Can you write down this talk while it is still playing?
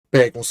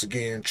Back once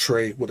again,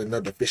 Trey, with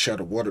another Fish Out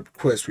of Water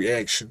request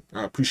reaction.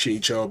 I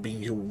appreciate y'all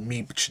being here with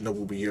me, but you know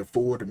what we're here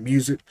for, the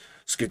music.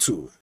 Let's get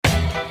to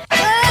it.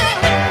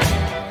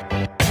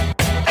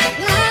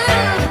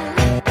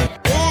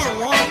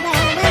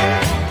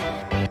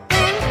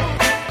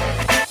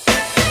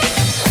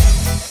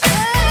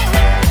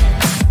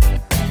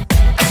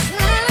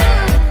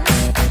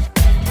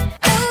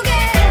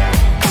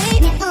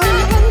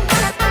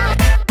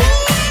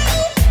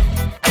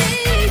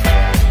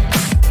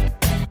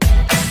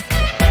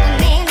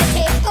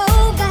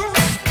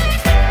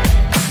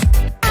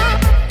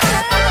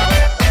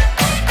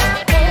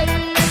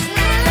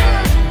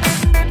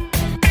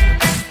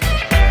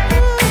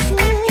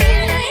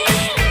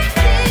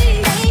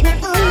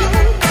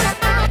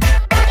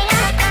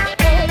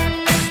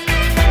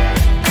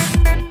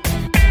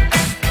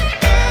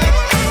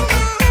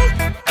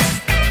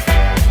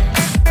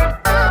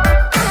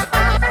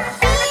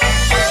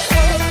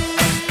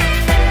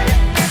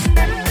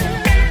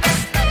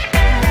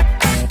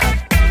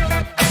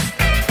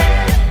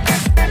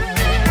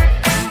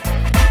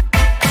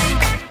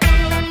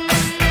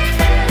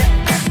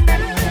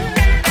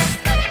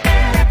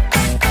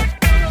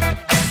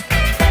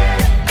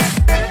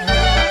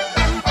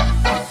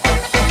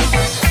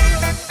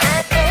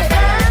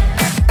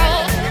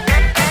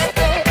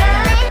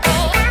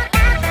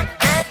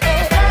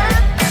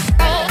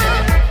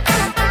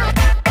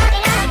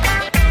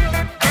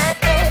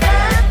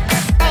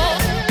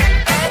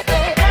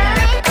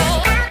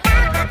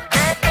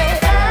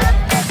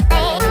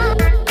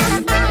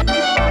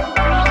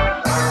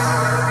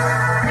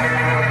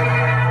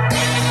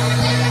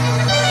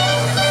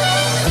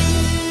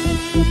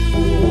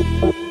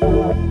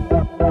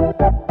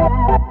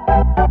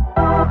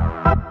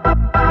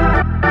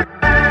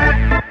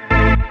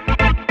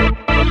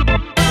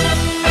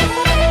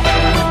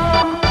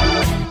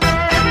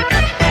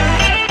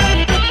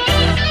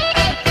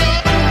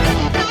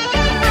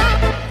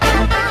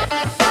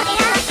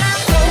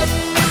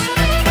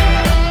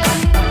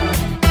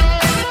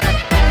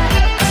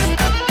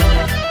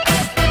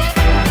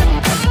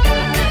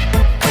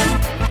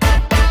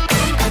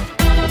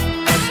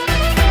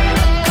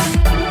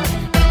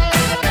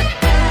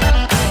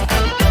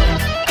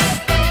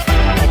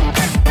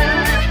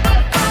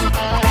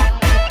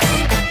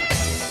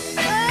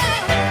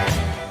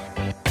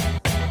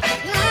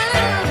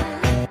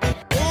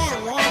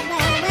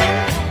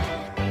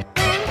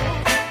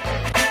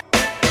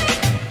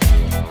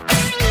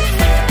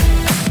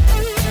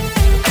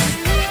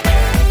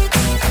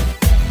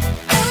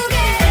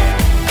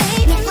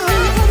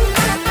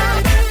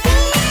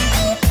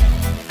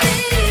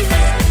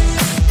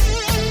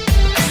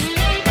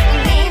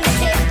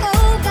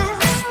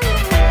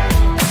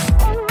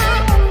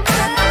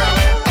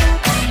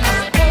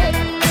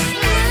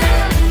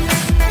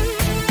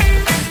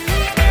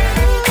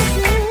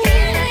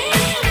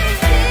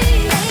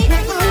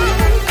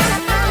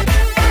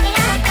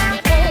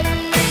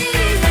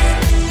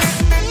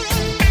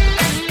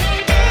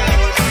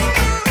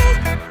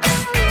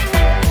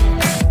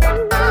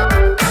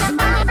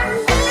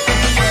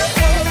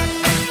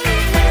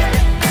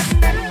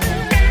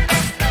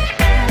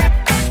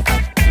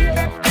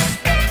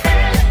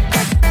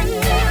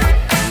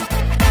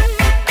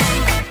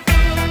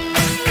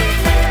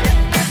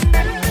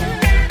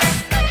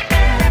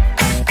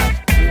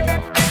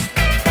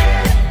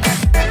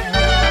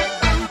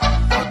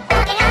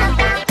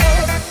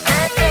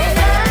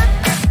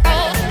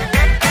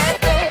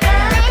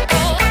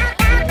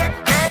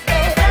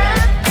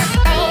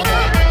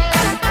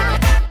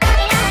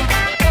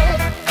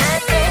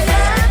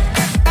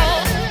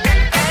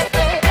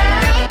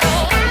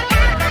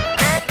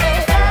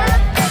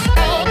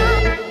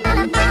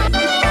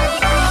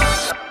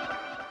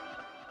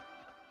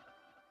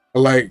 I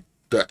like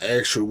the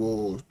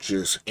actual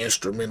just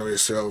instrumental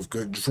itself,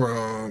 good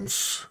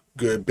drums,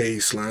 good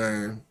bass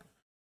line.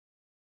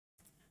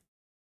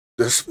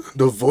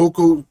 The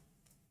vocal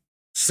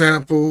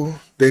sample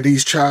that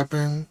he's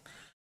chopping,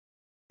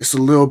 it's a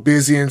little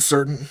busy in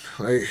certain,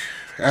 like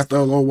after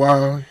a little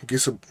while it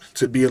gets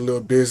to be a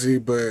little busy,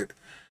 but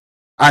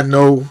I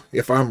know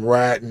if I'm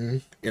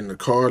riding in the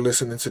car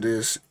listening to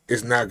this,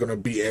 it's not gonna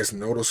be as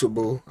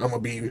noticeable. I'm gonna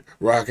be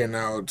rocking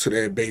out to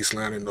that bass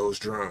line and those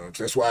drums.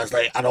 That's why it's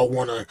like I don't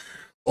wanna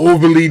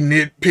overly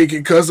nitpick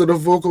it because of the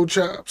vocal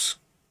chops.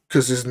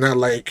 Cause it's not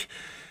like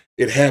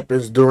it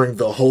happens during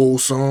the whole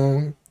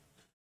song.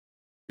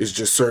 It's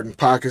just certain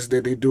pockets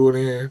that they do it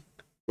in.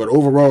 But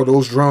overall,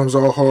 those drums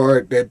are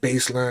hard. That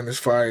bass line is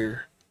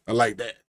fire. I like that.